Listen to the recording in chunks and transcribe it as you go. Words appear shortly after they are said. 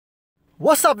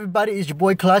What's up, everybody? It's your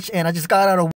boy Clutch, and I just got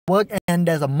out of work, and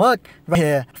there's a mug right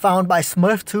here found by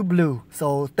Smurf2Blue.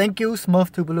 So thank you,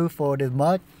 Smurf2Blue, for this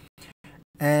mug.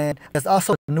 And there's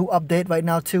also a new update right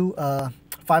now too,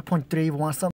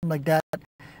 5.31, something like that.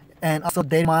 And also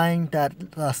they mine that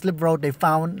Slip Road, they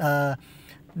found a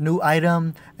new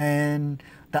item, and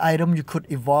the item you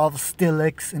could evolve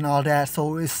Steelix and all that.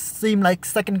 So it seemed like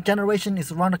second generation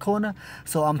is around the corner.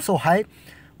 So I'm so hyped.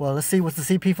 Well, let's see what's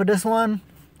the CP for this one.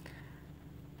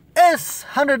 It's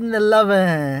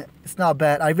 111. It's not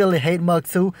bad. I really hate Mug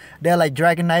too. They're like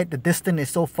Dragonite. The distance is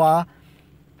so far.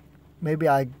 Maybe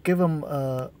I give him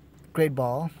a Great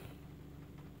Ball.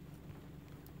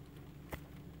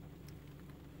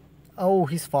 Oh,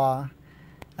 he's far.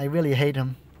 I really hate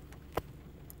him.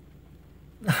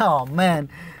 Oh man.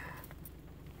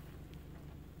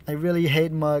 I really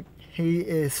hate Mug. He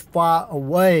is far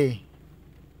away.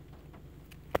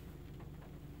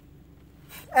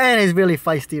 And he's really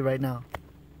feisty right now.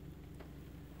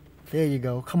 There you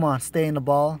go. Come on, stay in the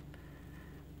ball.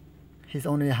 He's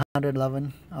only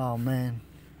 111. Oh man.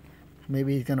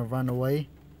 Maybe he's gonna run away.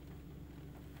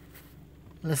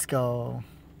 Let's go.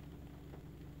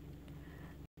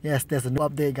 Yes, there's a new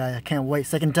update, guys. I can't wait.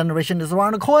 Second generation is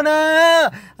around the corner.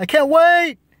 I can't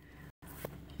wait.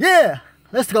 Yeah.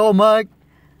 Let's go, Mug.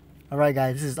 Alright,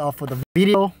 guys. This is all for the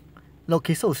video. Look,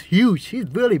 he's so huge. He's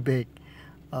really big.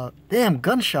 Damn,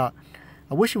 gunshot.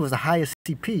 I wish it was the highest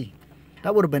CP.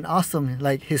 That would have been awesome.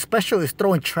 Like, his special is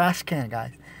throwing trash can,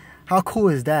 guys. How cool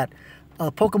is that?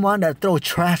 A Pokemon that throws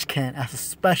trash can as a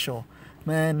special.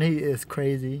 Man, he is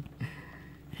crazy.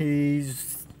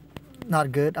 He's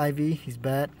not good, Ivy. He's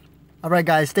bad. Alright,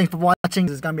 guys. Thanks for watching.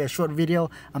 This is going to be a short video.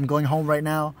 I'm going home right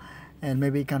now. And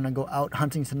maybe gonna go out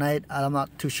hunting tonight. I'm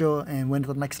not too sure. And when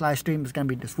the next live stream is going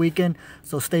to be this weekend.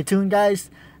 So stay tuned, guys.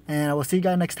 And I will see you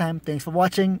guys next time. Thanks for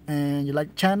watching. And you like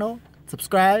the channel,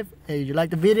 subscribe. If you like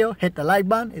the video, hit the like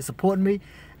button. It supports me.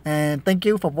 And thank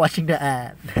you for watching the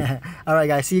ad. Alright,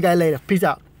 guys. See you guys later. Peace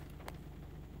out.